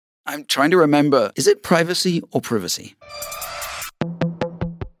I'm trying to remember, is it privacy or privacy?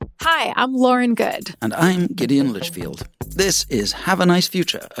 Hi, I'm Lauren Good. And I'm Gideon Litchfield. This is Have a Nice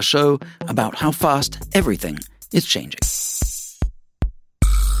Future, a show about how fast everything is changing.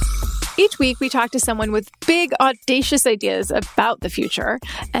 Each week, we talk to someone with big, audacious ideas about the future,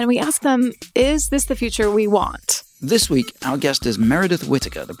 and we ask them, is this the future we want? This week, our guest is Meredith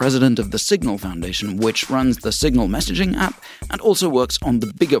Whittaker, the president of the Signal Foundation, which runs the Signal messaging app and also works on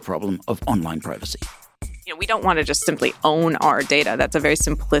the bigger problem of online privacy. We don't want to just simply own our data. That's a very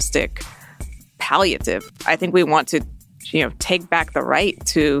simplistic palliative. I think we want to, take back the right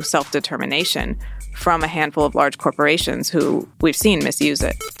to self-determination from a handful of large corporations who we've seen misuse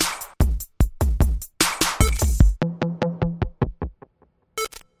it.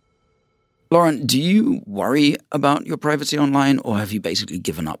 Lauren, do you worry about your privacy online, or have you basically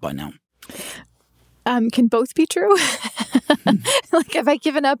given up by now? Can both be true? Like, have I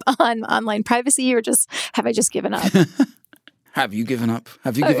given up on online privacy, or have I just given up? Have you given up?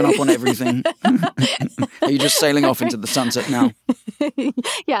 Have you given up on everything? Are you just sailing off into the sunset now?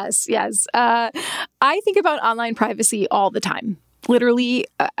 Yes. I think about online privacy all the time. Literally,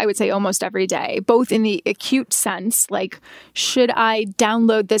 I would say almost every day, both in the acute sense, like, should I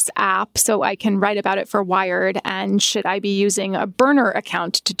download this app so I can write about it for Wired? And should I be using a burner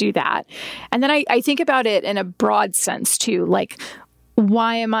account to do that? And then I think about it in a broad sense, too, like,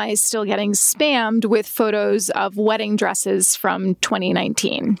 why am I still getting spammed with photos of wedding dresses from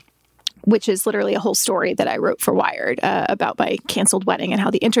 2019? Which is literally a whole story that I wrote for Wired about my canceled wedding and how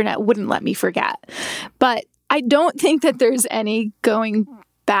the internet wouldn't let me forget. But I don't think that there's any going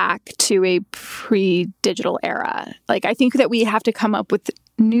back to a pre-digital era. Like, I think that we have to come up with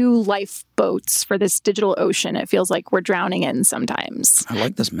new lifeboats for this digital ocean it feels like we're drowning in sometimes. I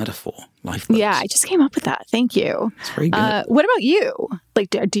like this metaphor, lifeboats. Yeah, I just came up with that. Thank you. It's very good. What about you?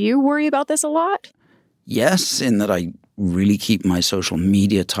 Like, do you worry about this a lot? Yes, in that I really keep my social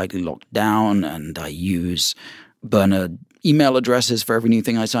media tightly locked down, and I use burner email addresses for every new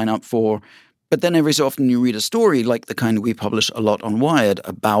thing I sign up for. But then every so often you read a story like the kind we publish a lot on Wired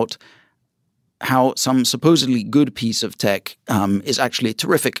about how some supposedly good piece of tech is actually a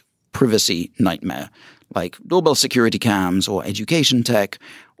terrific privacy nightmare, like doorbell security cams or education tech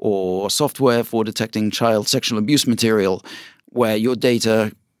or software for detecting child sexual abuse material, where your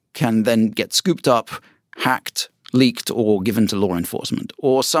data can then get scooped up, hacked, leaked, or given to law enforcement.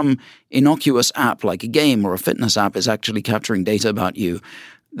 Or some innocuous app like a game or a fitness app is actually capturing data about you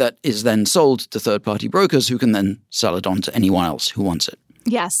that is then sold to third-party brokers who can then sell it on to anyone else who wants it.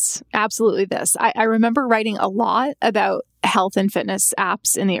 Yes, absolutely this. I remember writing a lot about health and fitness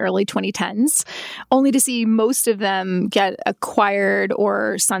apps in the early 2010s, only to see most of them get acquired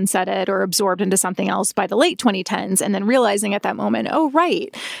or sunsetted or absorbed into something else by the late 2010s, and then realizing at that moment, oh,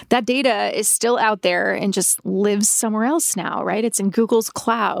 right, that data is still out there and just lives somewhere else now, right? It's in Google's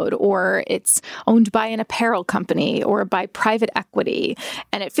cloud, or it's owned by an apparel company or by private equity.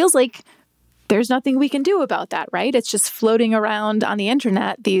 And it feels like there's nothing we can do about that, right? It's just floating around on the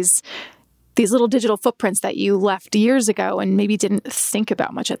internet, these little digital footprints that you left years ago and maybe didn't think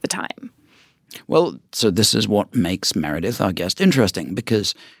about much at the time. Well, so this is what makes Meredith, our guest, interesting,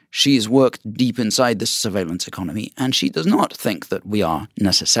 because she's worked deep inside this surveillance economy, and she does not think that we are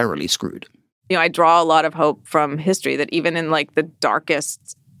necessarily screwed. I draw a lot of hope from history that even in the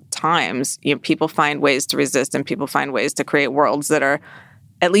darkest times, people find ways to resist, and people find ways to create worlds that are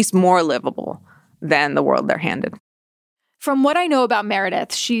at least more livable than the world they're handed. From what I know about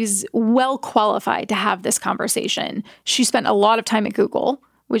Meredith, she's well qualified to have this conversation. She spent a lot of time at Google,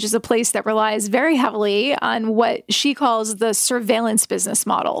 which is a place that relies very heavily on what she calls the surveillance business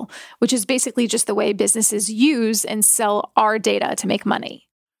model, which is basically just the way businesses use and sell our data to make money.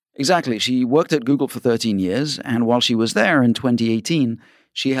 Exactly. She worked at Google for 13 years, and while she was there in 2018,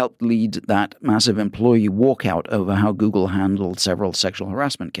 she helped lead that massive employee walkout over how Google handled several sexual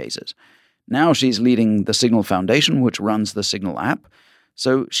harassment cases. Now she's leading the Signal Foundation, which runs the Signal app.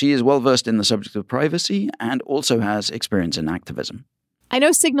 So she is well-versed in the subject of privacy and also has experience in activism. I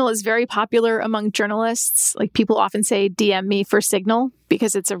know Signal is very popular among journalists. Like, people often say, DM me for Signal,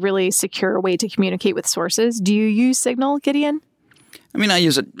 because it's a really secure way to communicate with sources. Do you use Signal, Gideon? I mean, I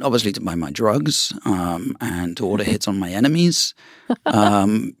use it obviously to buy my drugs and to order hits on my enemies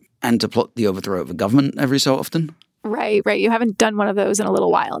and to plot the overthrow of a government every so often. Right. You haven't done one of those in a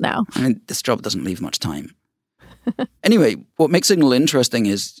little while now. I mean, this job doesn't leave much time. Anyway, what makes Signal interesting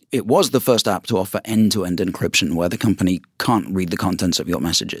is it was the first app to offer end-to-end encryption where the company can't read the contents of your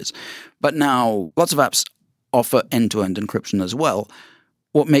messages. But now lots of apps offer end-to-end encryption as well.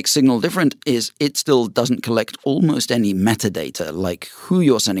 What makes Signal different is it still doesn't collect almost any metadata, like who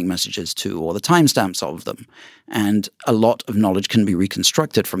you're sending messages to or the timestamps of them. And a lot of knowledge can be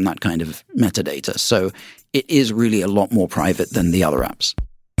reconstructed from that kind of metadata. So it is really a lot more private than the other apps.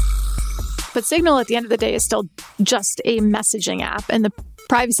 But Signal, at the end of the day, is still just a messaging app. And the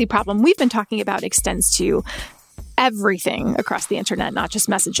privacy problem we've been talking about extends to everything across the internet, not just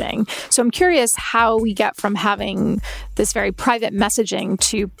messaging. So I'm curious how we get from having this very private messaging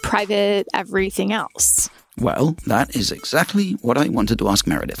to private everything else. Well, that is exactly what I wanted to ask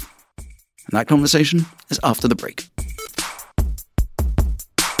Meredith. And that conversation is after the break.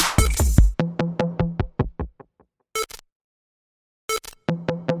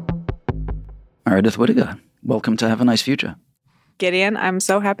 Meredith Whittaker, welcome to Have a Nice Future. Gideon, I'm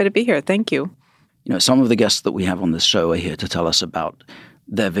so happy to be here. Thank you. You know, some of the guests that we have on this show are here to tell us about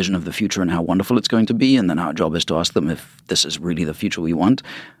their vision of the future and how wonderful it's going to be, and then our job is to ask them if this is really the future we want.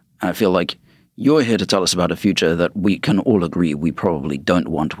 I feel like you're here to tell us about a future that we can all agree we probably don't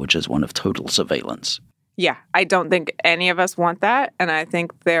want, which is one of total surveillance. Yeah, I don't think any of us want that, and I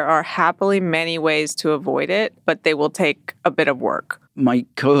think there are happily many ways to avoid it, but they will take a bit of work. My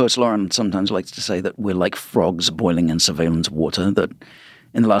co-host Lauren sometimes likes to say that we're like frogs boiling in surveillance water, that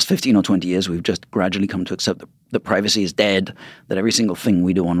in the last 15 or 20 years, we've just gradually come to accept that privacy is dead, that every single thing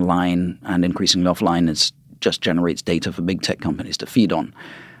we do online and increasingly offline just generates data for big tech companies to feed on.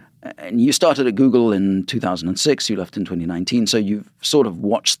 And you started at Google in 2006, you left in 2019, so you've sort of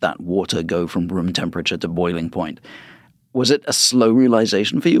watched that water go from room temperature to boiling point. Was it a slow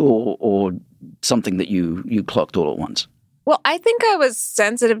realization for you or something that you clocked all at once? Well, I think I was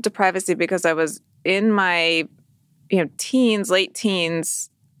sensitive to privacy because I was in my late teens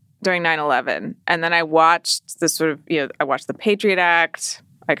during 9/11. And then I watched I watched the Patriot Act.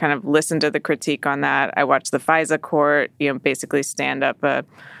 I kind of listened to the critique on that. I watched the FISA court, basically stand up a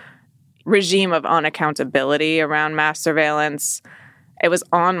regime of unaccountability around mass surveillance. It was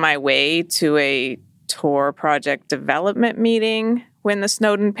on my way to a Tor project development meeting when the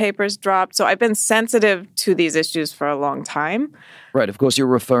Snowden papers dropped. So I've been sensitive to these issues for a long time. Right. Of course, you're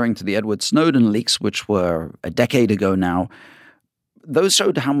referring to the Edward Snowden leaks, which were a decade ago now. Those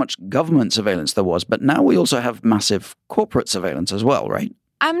showed how much government surveillance there was, but now we also have massive corporate surveillance as well, right?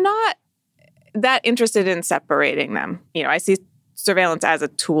 I'm not that interested in separating them. I see surveillance as a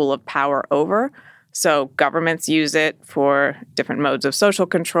tool of power over. So governments use it for different modes of social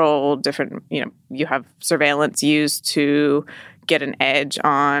control, you have surveillance used to get an edge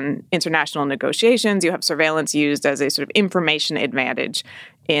on international negotiations. You have surveillance used as a sort of information advantage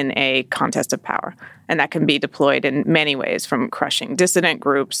in a contest of power. And that can be deployed in many ways, from crushing dissident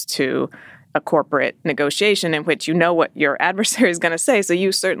groups to a corporate negotiation in which you know what your adversary is going to say. So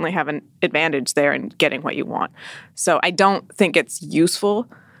you certainly have an advantage there in getting what you want. So I don't think it's useful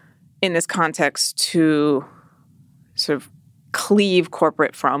in this context to sort of cleave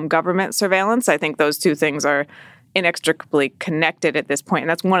corporate from government surveillance. I think those two things are inextricably connected at this point, and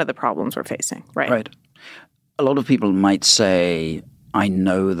that's one of the problems we're facing, right? Right. A lot of people might say, I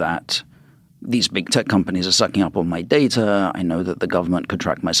know that these big tech companies are sucking up all my data. I know that the government could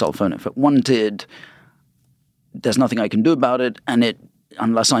track my cell phone if it wanted. There's nothing I can do about it, and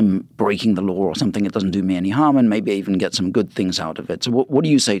unless I'm breaking the law or something, it doesn't do me any harm, and maybe I even get some good things out of it. So what do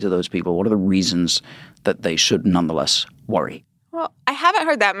you say to those people? What are the reasons that they should nonetheless worry? Well, I haven't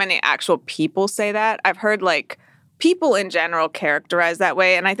heard that many actual people say that. I've heard people in general characterize that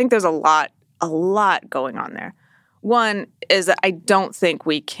way, and I think there's a lot going on there. One is that I don't think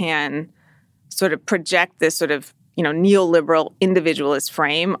we can sort of project this sort of, neoliberal individualist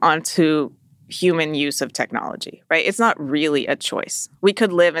frame onto human use of technology, right? It's not really a choice. We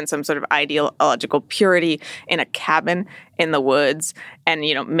could live in some sort of ideological purity in a cabin in the woods and,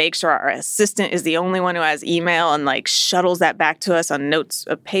 make sure our assistant is the only one who has email and shuttles that back to us on notes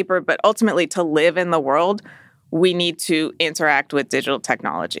of paper. But ultimately, to live in the world, we need to interact with digital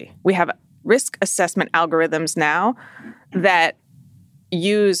technology. We have risk assessment algorithms now that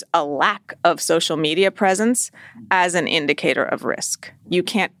use a lack of social media presence as an indicator of risk. You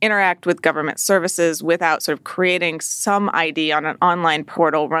can't interact with government services without sort of creating some ID on an online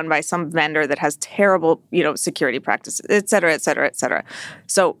portal run by some vendor that has terrible, security practices, et cetera, et cetera, et cetera.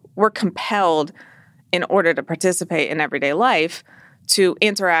 So we're compelled, in order to participate in everyday life, to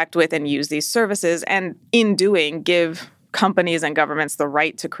interact with and use these services, and in doing, give companies and governments the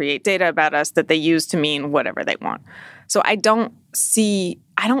right to create data about us that they use to mean whatever they want. So I don't see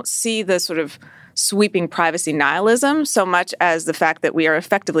the sort of sweeping privacy nihilism so much as the fact that we are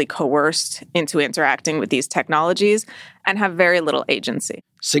effectively coerced into interacting with these technologies and have very little agency.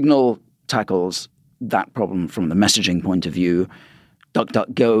 Signal tackles that problem from the messaging point of view.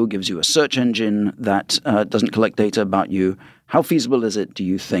 DuckDuckGo gives you a search engine that doesn't collect data about you. How feasible is it, do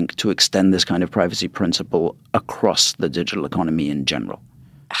you think, to extend this kind of privacy principle across the digital economy in general?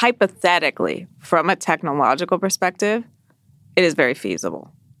 Hypothetically, from a technological perspective, it is very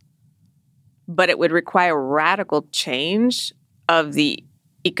feasible. But it would require radical change of the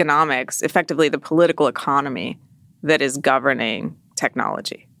economics, effectively the political economy that is governing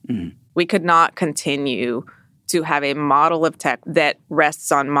technology. Mm. We could not continue to have a model of tech that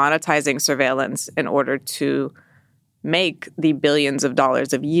rests on monetizing surveillance in order to make the billions of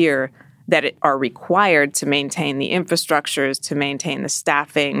dollars a year that are required to maintain the infrastructures, to maintain the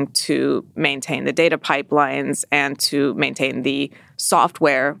staffing, to maintain the data pipelines, and to maintain the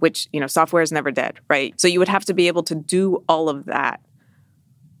software, which, software is never dead, right? So you would have to be able to do all of that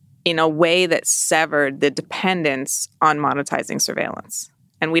in a way that severed the dependence on monetizing surveillance.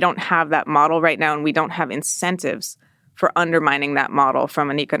 And we don't have that model right now, and we don't have incentives for undermining that model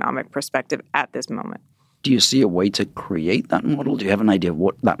from an economic perspective at this moment. Do you see a way to create that model? Do you have an idea of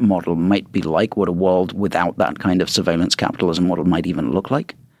what that model might be like, what a world without that kind of surveillance capitalism model might even look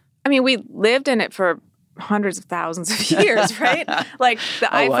like? I mean, we lived in it for hundreds of thousands of years, right? Like the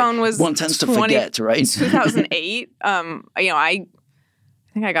iPhone was one tends to forget, right? 2008. I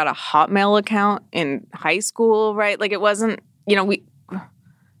think I got a Hotmail account in high school, right? Like it wasn't,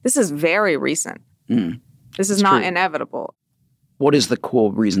 this is very recent. This is not inevitable. What is the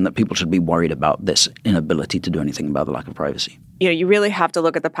core reason that people should be worried about this inability to do anything about the lack of privacy? You really have to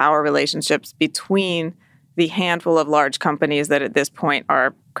look at the power relationships between the handful of large companies that at this point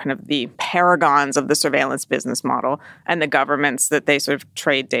are kind of the paragons of the surveillance business model and the governments that they sort of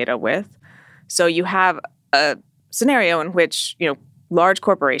trade data with. So you have a scenario in which, large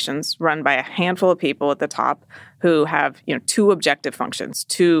corporations run by a handful of people at the top who have, two objective functions,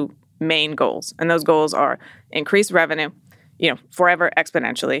 two main goals. And those goals are increase revenue, forever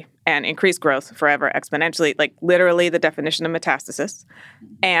exponentially, and increase growth forever exponentially, like literally the definition of metastasis.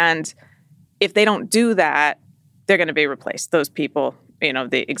 And if they don't do that, they're going to be replaced. Those people,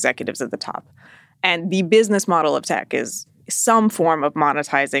 the executives at the top. And the business model of tech is some form of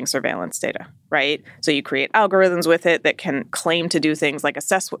monetizing surveillance data, right? So you create algorithms with it that can claim to do things like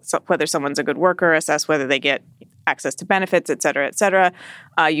assess whether someone's a good worker, assess whether they get access to benefits, et cetera, et cetera.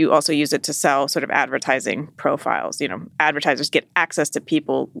 You also use it to sell sort of advertising profiles. Advertisers get access to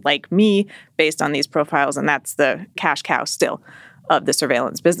people like me based on these profiles, and that's the cash cow still of the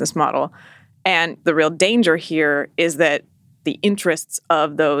surveillance business model. And the real danger here is that the interests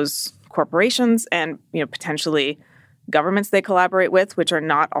of those corporations and, potentially governments they collaborate with, which are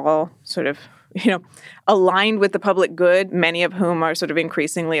not all sort of, aligned with the public good, many of whom are sort of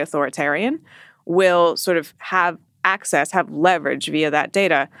increasingly authoritarian, will sort of have access, have leverage via that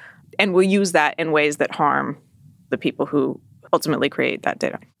data, and will use that in ways that harm the people who ultimately create that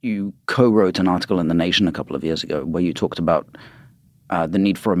data. You co-wrote an article in The Nation a couple of years ago where you talked about the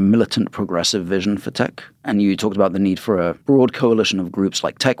need for a militant progressive vision for tech. And you talked about the need for a broad coalition of groups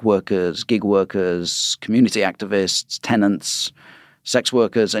like tech workers, gig workers, community activists, tenants, sex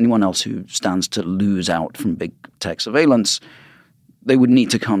workers, anyone else who stands to lose out from big tech surveillance. They would need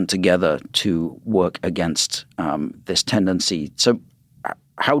to come together to work against this tendency. So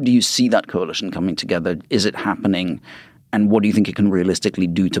how do you see that coalition coming together? Is it happening? And what do you think it can realistically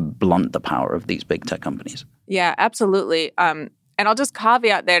do to blunt the power of these big tech companies? Yeah, absolutely. And I'll just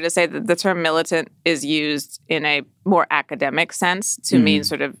caveat there to say that the term militant is used in a more academic sense to mean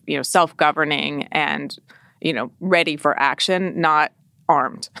sort of, self-governing and, ready for action, not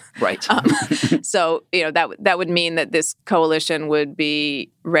armed. Right. So, that would mean that this coalition would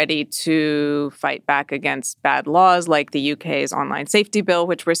be ready to fight back against bad laws like the UK's Online Safety Bill,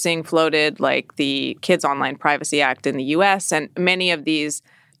 which we're seeing floated, like the Kids Online Privacy Act in the US, and many of these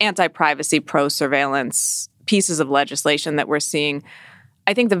anti-privacy, pro-surveillance pieces of legislation that we're seeing.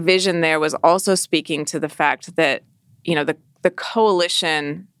 I think the vision there was also speaking to the fact that, the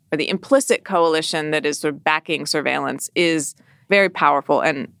coalition or the implicit coalition that is sort of backing surveillance is very powerful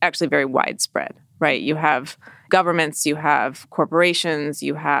and actually very widespread, right? You have governments, you have corporations,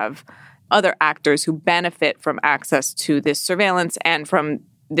 you have other actors who benefit from access to this surveillance and from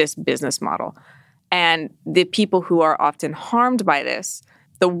this business model. And the people who are often harmed by this,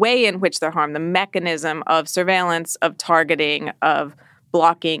 the way in which they're harmed, the mechanism of surveillance, of targeting, of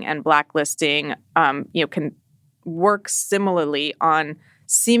blocking and blacklisting, can work similarly on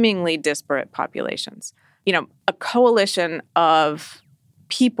seemingly disparate populations. A coalition of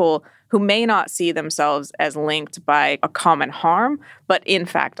people who may not see themselves as linked by a common harm, but in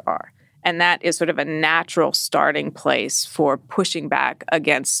fact are. And that is sort of a natural starting place for pushing back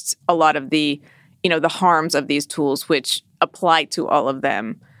against a lot of the the harms of these tools, which apply to all of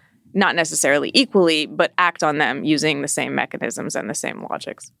them, not necessarily equally, but act on them using the same mechanisms and the same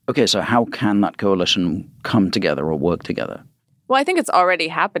logics. Okay, so how can that coalition come together or work together? Well, I think it's already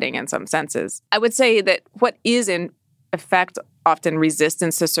happening in some senses. I would say that what is in effect often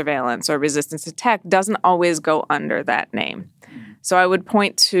resistance to surveillance or resistance to tech doesn't always go under that name. So I would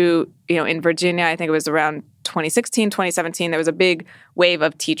point to, in Virginia, I think it was around 2016, 2017, there was a big wave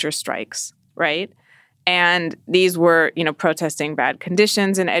of teacher strikes, right? And these were, protesting bad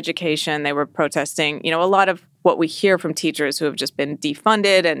conditions in education. They were protesting, a lot of what we hear from teachers who have just been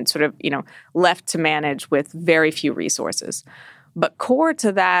defunded and sort of, left to manage with very few resources. But core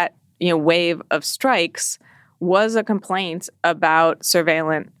to that, wave of strikes was a complaint about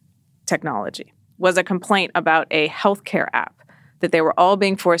surveillance technology, was a complaint about a healthcare app that they were all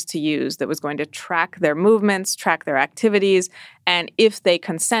being forced to use that was going to track their movements, track their activities, and if they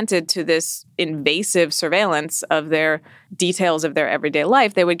consented to this invasive surveillance of their details of their everyday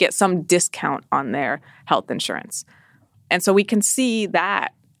life, they would get some discount on their health insurance. And so we can see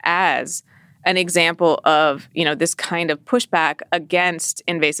that as an example of, this kind of pushback against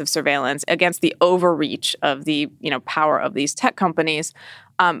invasive surveillance, against the overreach of the, power of these tech companies.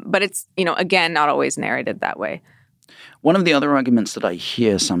 But it's, again, not always narrated that way. One of the other arguments that I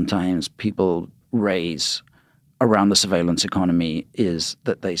hear sometimes people raise around the surveillance economy is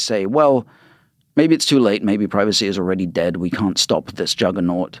that they say, well, maybe it's too late. Maybe privacy is already dead. We can't stop this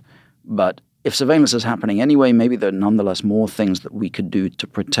juggernaut. But if surveillance is happening anyway, maybe there are nonetheless more things that we could do to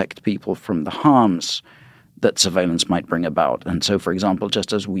protect people from the harms that surveillance might bring about. And so, for example,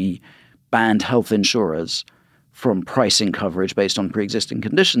 just as we banned health insurers from pricing coverage based on pre-existing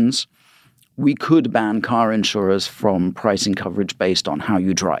conditions, we could ban car insurers from pricing coverage based on how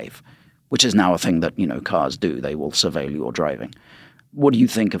you drive, which is now a thing that, cars do. They will surveil your driving. What do you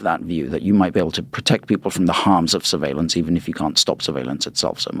think of that view, that you might be able to protect people from the harms of surveillance, even if you can't stop surveillance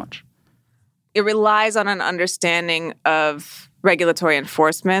itself so much? It relies on an understanding of regulatory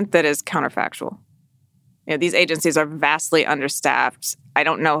enforcement that is counterfactual. These agencies are vastly understaffed. I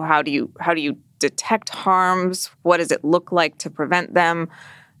don't know how do you detect harms? What does it look like to prevent them?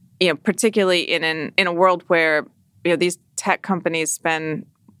 Particularly in a world where these tech companies spend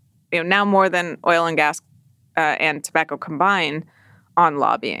now more than oil and gas and tobacco combined on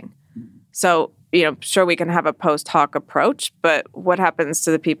lobbying. So sure, we can have a post hoc approach, but what happens to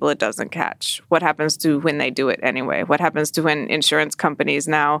the people it doesn't catch? What happens to when they do it anyway? What happens to when insurance companies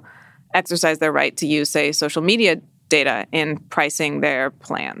now exercise their right to use, say, social media data in pricing their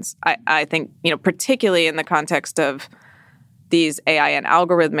plans? I think, particularly in the context of these AI and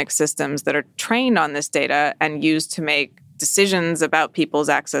algorithmic systems that are trained on this data and used to make decisions about people's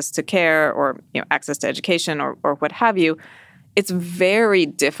access to care or access to education or what have you, it's very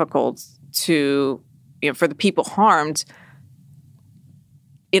difficult to, for the people harmed,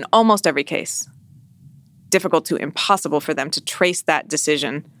 in almost every case, difficult to impossible for them to trace that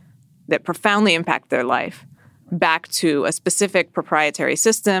decision that profoundly impacted their life back to a specific proprietary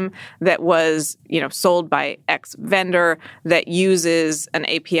system that was, sold by X vendor, that uses an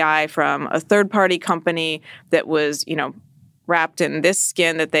API from a third-party company that was, wrapped in this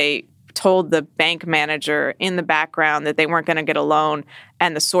skin that they told the bank manager in the background that they weren't going to get a loan,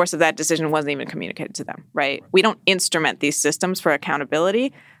 and the source of that decision wasn't even communicated to them, right? We don't instrument these systems for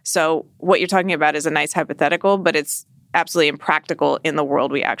accountability. So what you're talking about is a nice hypothetical, but it's absolutely impractical in the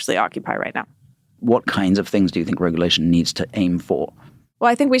world we actually occupy right now. What kinds of things do you think regulation needs to aim for? Well,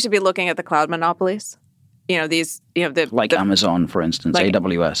 I think we should be looking at the cloud monopolies. Amazon, for instance, like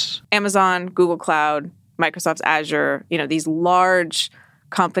AWS. Amazon, Google Cloud, Microsoft's Azure, these large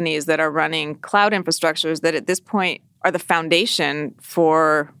companies that are running cloud infrastructures that at this point are the foundation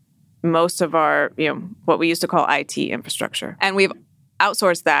for most of our, what we used to call IT infrastructure. And we've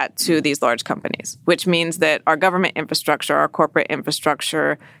outsource that to these large companies, which means that our government infrastructure, our corporate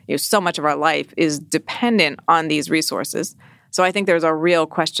infrastructure, so much of our life is dependent on these resources. So I think there's a real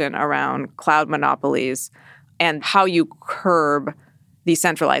question around cloud monopolies and how you curb the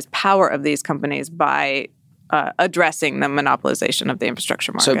centralized power of these companies by addressing the monopolization of the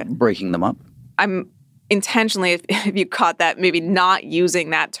infrastructure market. So breaking them up? I'm intentionally, if you caught that, maybe not using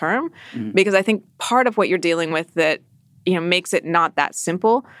that term, because I think part of what you're dealing with that makes it not that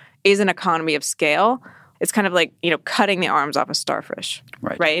simple is an economy of scale. It's kind of like, cutting the arms off a starfish,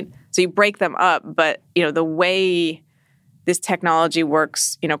 right? So you break them up, but, the way this technology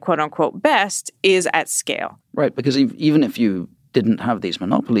works, quote unquote, best is at scale. Right, because even if you didn't have these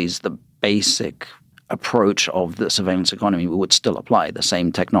monopolies, the basic approach of the surveillance economy would still apply, the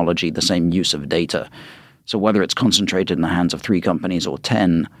same technology, the same use of data. So whether it's concentrated in the hands of 3 companies or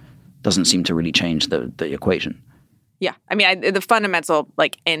 10, doesn't seem to really change the equation. Yeah. I mean, the fundamental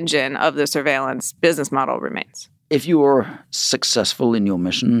engine of the surveillance business model remains. If you're successful in your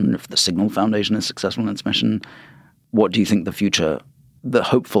mission, if the Signal Foundation is successful in its mission, what do you think the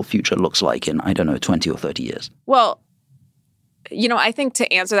hopeful future looks like in, 20 or 30 years? Well, I think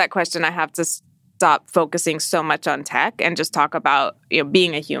to answer that question, I have to stop focusing so much on tech and just talk about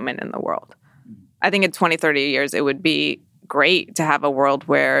being a human in the world. I think in 20, 30 years, it would be great to have a world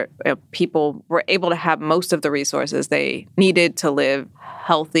where people were able to have most of the resources they needed to live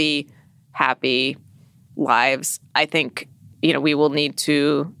healthy, happy lives. I think, we will need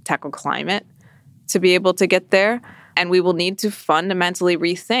to tackle climate to be able to get there. And we will need to fundamentally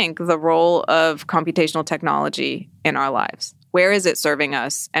rethink the role of computational technology in our lives. Where is it serving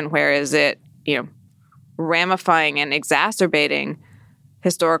us, and where is it, ramifying and exacerbating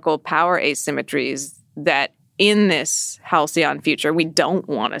historical power asymmetries that in this halcyon future we don't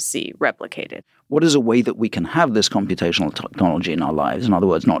want to see replicated? What is a way that we can have this computational technology in our lives? In other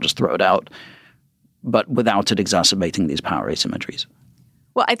words, not just throw it out, but without it exacerbating these power asymmetries?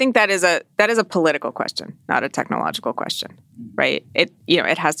 Well, I think that is a political question, not a technological question, right?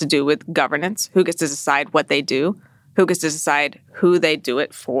 It has to do with governance. Who gets to decide what they do? Who gets to decide who they do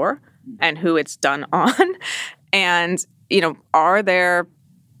it for and who it's done on? And, are there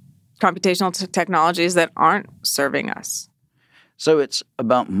computational technologies that aren't serving us? So it's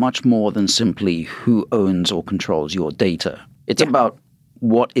about much more than simply who owns or controls your data. It's about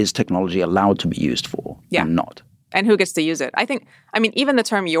what is technology allowed to be used for and not. And who gets to use it. Even the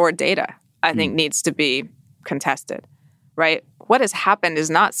term your data, I think needs to be contested, right? What has happened is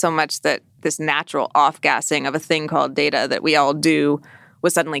not so much that this natural off-gassing of a thing called data that we all do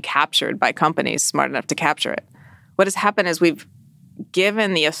was suddenly captured by companies smart enough to capture it. What has happened is we've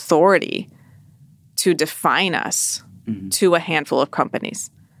given the authority to define us to a handful of companies.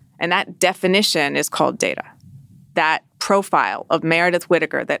 And that definition is called data. That profile of Meredith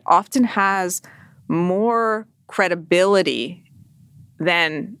Whittaker that often has more credibility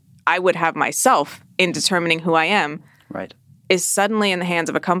than I would have myself in determining who I am, right, is suddenly in the hands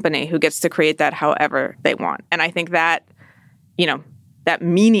of a company who gets to create that however they want. And I think that, that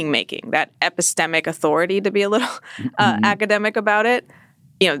meaning making, that epistemic authority, to be a little academic about it,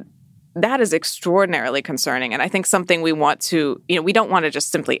 that is extraordinarily concerning. And I think something we want to, we don't want to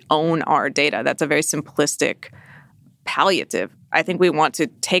just simply own our data. That's a very simplistic palliative. I think we want to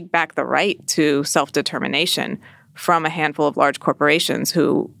take back the right to self-determination from a handful of large corporations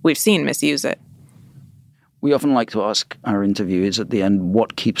who we've seen misuse it. We often like to ask our interviews at the end,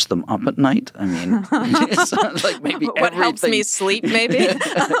 what keeps them up at night? It sounds like maybe what helps me sleep, maybe?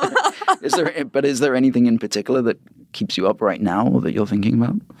 Is there anything in particular that keeps you up right now or that you're thinking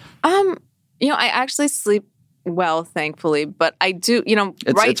about? I actually sleep well, thankfully, but I do,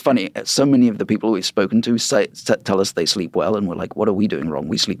 It's funny. So many of the people we've spoken to tell us they sleep well, and we're like, what are we doing wrong?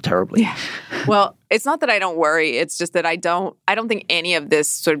 We sleep terribly. Yeah. Well, it's not that I don't worry. It's just that I don't think any of this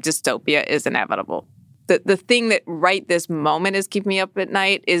sort of dystopia is inevitable. The thing that right this moment is keeping me up at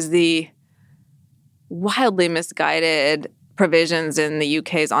night is the wildly misguided provisions in the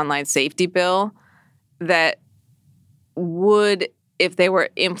UK's online safety bill that would, if they were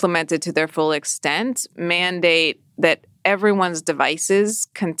implemented to their full extent, mandate that everyone's devices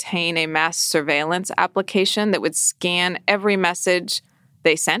contain a mass surveillance application that would scan every message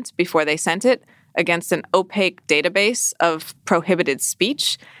they sent before they sent it against an opaque database of prohibited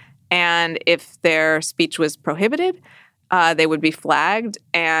speech. And if their speech was prohibited, they would be flagged,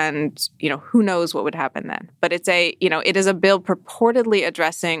 and who knows what would happen then. But it is a bill purportedly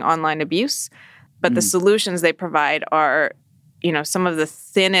addressing online abuse, but the solutions they provide are some of the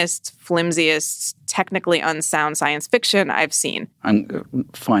thinnest, flimsiest, technically unsound science fiction I've seen.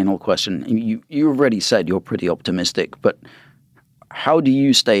 Final question. You already said you're pretty optimistic, but how do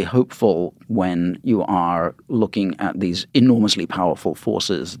you stay hopeful when you are looking at these enormously powerful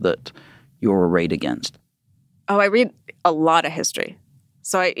forces that you're arrayed against? Oh, I read a lot of history.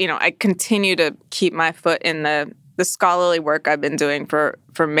 So I continue to keep my foot in the scholarly work I've been doing for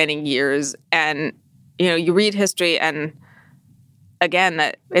many years. And, you read history, and again,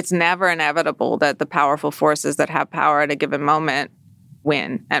 that it's never inevitable that the powerful forces that have power at a given moment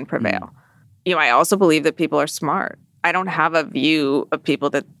win and prevail. I also believe that people are smart. I don't have a view of people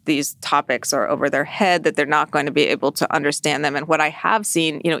that these topics are over their head, that they're not going to be able to understand them. And what I have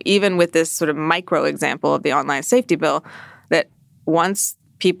seen, even with this sort of micro example of the online safety bill, that once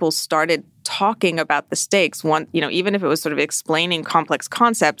people started talking about the stakes, even if it was sort of explaining complex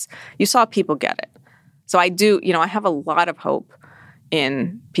concepts, you saw people get it. So I do, I have a lot of hope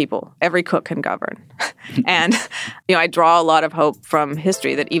in people. Every cook can govern. And, I draw a lot of hope from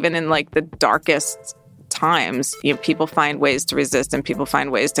history that even in like the darkest times, people find ways to resist and people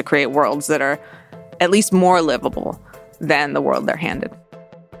find ways to create worlds that are at least more livable than the world they're handed.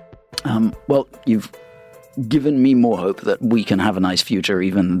 Well, you've given me more hope that we can have a nice future,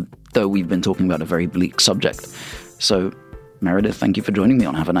 even though we've been talking about a very bleak subject. So, Meredith, thank you for joining me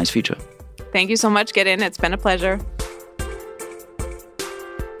on Have a Nice Future. Thank you so much, Gideon. It's been a pleasure.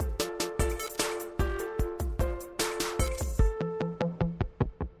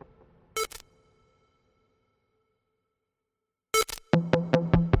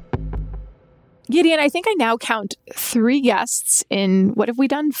 Gideon, I think I now count 3 guests in, what have we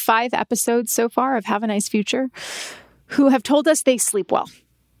done, 5 episodes so far of Have a Nice Future, who have told us they sleep well.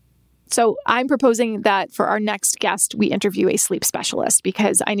 So I'm proposing that for our next guest, we interview a sleep specialist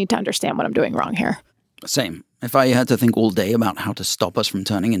because I need to understand what I'm doing wrong here. Same. If I had to think all day about how to stop us from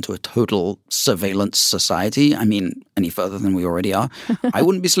turning into a total surveillance society, any further than we already are, I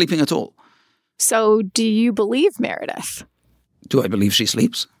wouldn't be sleeping at all. So do you believe Meredith? Do I believe she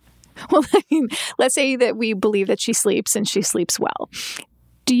sleeps? Well, let's say that we believe that she sleeps and she sleeps well.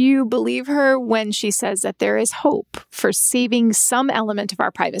 Do you believe her when she says that there is hope for saving some element of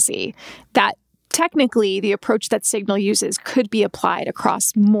our privacy, that technically the approach that Signal uses could be applied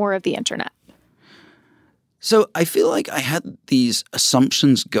across more of the internet? So I feel like I had these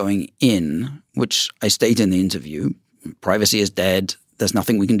assumptions going in, which I state in the interview. Privacy is dead. There's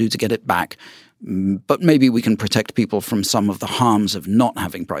nothing we can do to get it back. But maybe we can protect people from some of the harms of not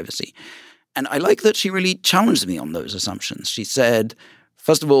having privacy. And I like that she really challenged me on those assumptions. She said,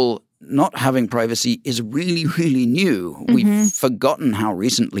 first of all, not having privacy is really, really new. Mm-hmm. We've forgotten how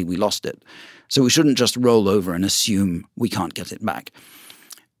recently we lost it. So we shouldn't just roll over and assume we can't get it back.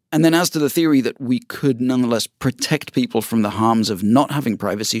 And then as to the theory that we could nonetheless protect people from the harms of not having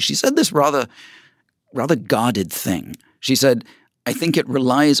privacy, she said this rather guarded thing. She said, I think it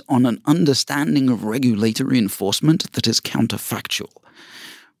relies on an understanding of regulatory enforcement that is counterfactual,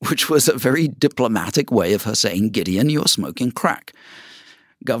 which was a very diplomatic way of her saying, Gideon, you're smoking crack.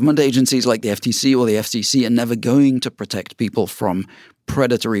 Government agencies like the FTC or the FCC are never going to protect people from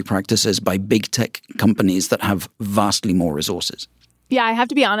predatory practices by big tech companies that have vastly more resources. Yeah, I have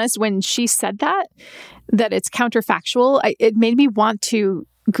to be honest, when she said that it's counterfactual, it made me want to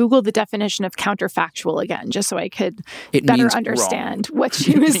Google the definition of counterfactual again, just so I could better understand what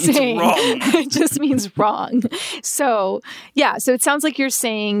she was saying. It just means wrong. So, so it sounds like you're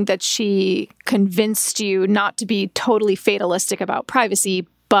saying that she convinced you not to be totally fatalistic about privacy,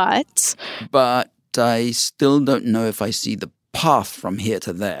 but I still don't know if I see the path from here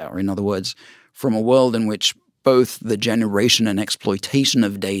to there. Or in other words, from a world in which both the generation and exploitation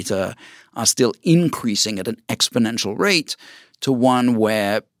of data are still increasing at an exponential rate to one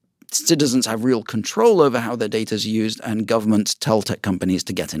where citizens have real control over how their data is used and governments tell tech companies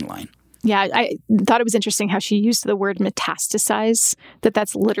to get in line. Yeah, I thought it was interesting how she used the word metastasize,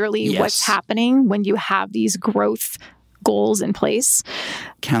 that's literally what's happening when you have these growth goals in place.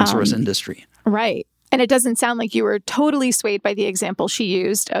 Cancerous industry. Right. And it doesn't sound like you were totally swayed by the example she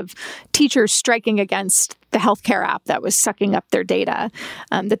used of teachers striking against the healthcare app that was sucking up their data,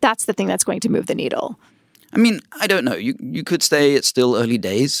 that's the thing that's going to move the needle. I don't know. You could say it's still early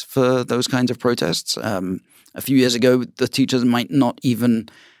days for those kinds of protests. A few years ago, the teachers might not even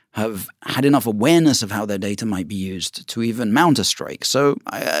have had enough awareness of how their data might be used to even mount a strike. So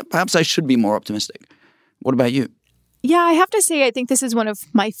perhaps I should be more optimistic. What about you? Yeah, I have to say, I think this is one of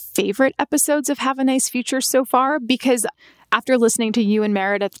my favorite episodes of Have a Nice Future so far, because after listening to you and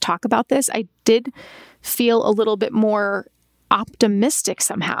Meredith talk about this, I did feel a little bit more optimistic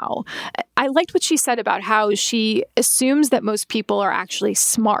somehow. I liked what she said about how she assumes that most people are actually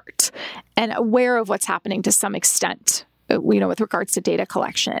smart and aware of what's happening to some extent, with regards to data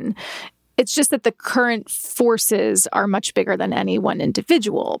collection. It's just that the current forces are much bigger than any one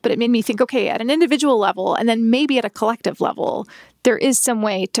individual. But it made me think, okay, at an individual level and then maybe at a collective level, there is some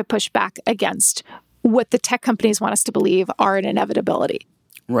way to push back against what the tech companies want us to believe are an inevitability.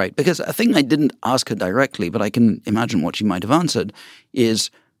 Right, because a thing I didn't ask her directly, but I can imagine what she might have answered, is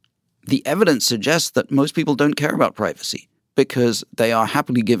the evidence suggests that most people don't care about privacy because they are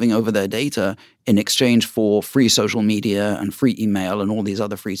happily giving over their data in exchange for free social media and free email and all these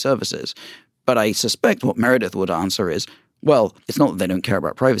other free services. But I suspect what Meredith would answer is, well, it's not that they don't care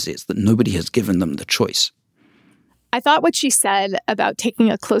about privacy, it's that nobody has given them the choice. I thought what she said about taking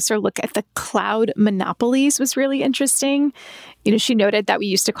a closer look at the cloud monopolies was really interesting. She noted that we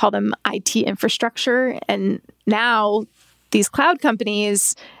used to call them IT infrastructure, and now these cloud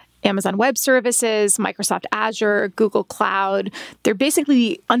companies Amazon Web Services, Microsoft Azure, Google Cloud. They're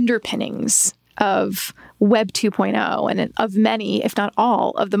basically underpinnings of Web 2.0 and of many, if not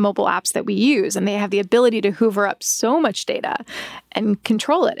all, of the mobile apps that we use. And they have the ability to hoover up so much data and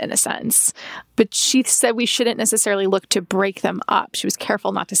control it in a sense. But she said we shouldn't necessarily look to break them up. She was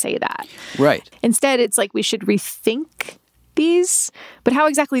careful not to say that. Right. Instead, it's like we should rethink these. But how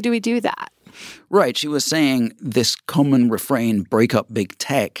exactly do we do that? Right. She was saying this common refrain, break up big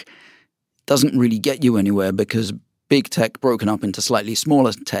tech, doesn't really get you anywhere because big tech broken up into slightly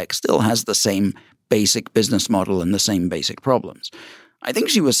smaller tech still has the same basic business model and the same basic problems. I think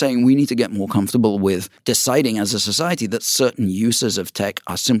she was saying we need to get more comfortable with deciding as a society that certain uses of tech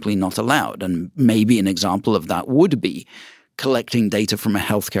are simply not allowed. And maybe an example of that would be collecting data from a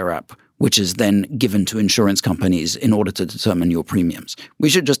healthcare app, which is then given to insurance companies in order to determine your premiums. We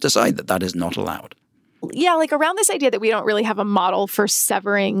should just decide that that is not allowed. Yeah, like around this idea that we don't really have a model for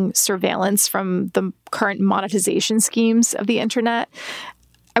severing surveillance from the current monetization schemes of the internet.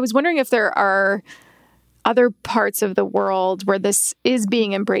 I was wondering if there are other parts of the world where this is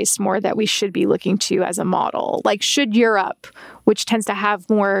being embraced more that we should be looking to as a model. Like, should Europe, which tends to have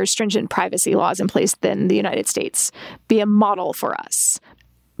more stringent privacy laws in place than the United States, be a model for us?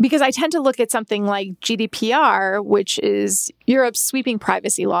 Because I tend to look at something like GDPR, which is Europe's sweeping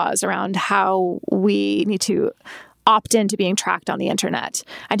privacy laws around how we need to opt into being tracked on the internet.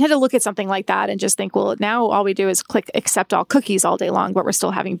 I tend to look at something like that and just think, well, now all we do is click accept all cookies all day long, but we're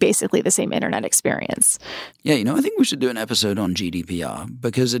still having basically the same internet experience. Yeah, I think we should do an episode on GDPR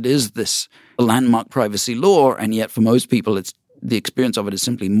because it is this landmark privacy law, and yet for most people the experience of it is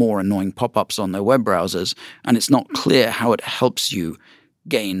simply more annoying pop-ups on their web browsers, and it's not clear how it helps you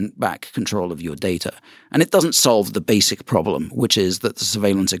gain back control of your data. And it doesn't solve the basic problem, which is that the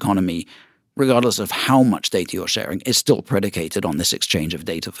surveillance economy, regardless of how much data you're sharing, is still predicated on this exchange of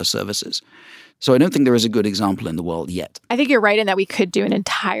data for services. So I don't think there is a good example in the world yet. I think you're right in that we could do an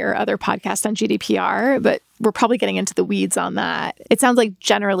entire other podcast on GDPR, but we're probably getting into the weeds on that. It sounds like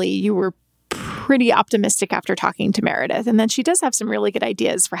generally you were pretty optimistic after talking to Meredith. And then she does have some really good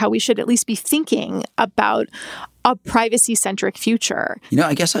ideas for how we should at least be thinking about a privacy-centric future.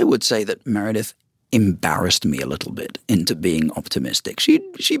 I guess I would say that Meredith embarrassed me a little bit into being optimistic.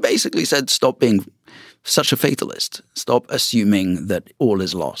 She basically said, stop being such a fatalist. Stop assuming that all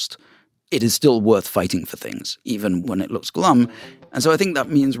is lost. It is still worth fighting for things, even when it looks glum. And so I think that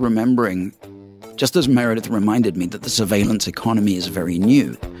means remembering, just as Meredith reminded me, that the surveillance economy is very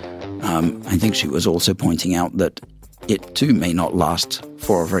new. I think she was also pointing out that it too may not last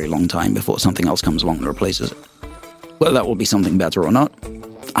for a very long time before something else comes along and replaces it. Whether that will be something better or not,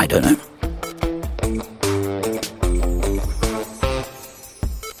 I don't know.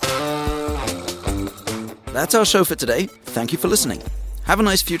 That's our show for today. Thank you for listening. Have a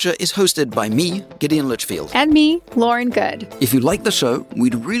Nice Future is hosted by me, Gideon Litchfield. And me, Lauren Good. If you like the show,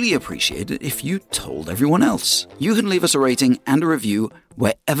 we'd really appreciate it if you told everyone else. You can leave us a rating and a review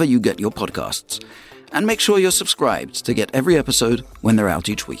wherever you get your podcasts. And make sure you're subscribed to get every episode when they're out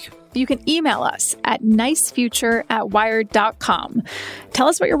each week. You can email us at nicefuture@wired.com. Tell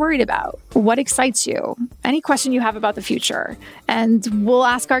us what you're worried about, what excites you, any question you have about the future, and we'll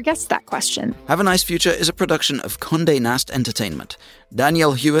ask our guests that question. Have a Nice Future is a production of Condé Nast Entertainment.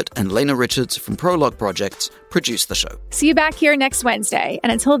 Danielle Hewitt and Lena Richards from Prologue Projects produce the show. See you back here next Wednesday,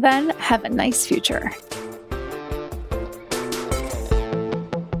 and until then, have a nice future.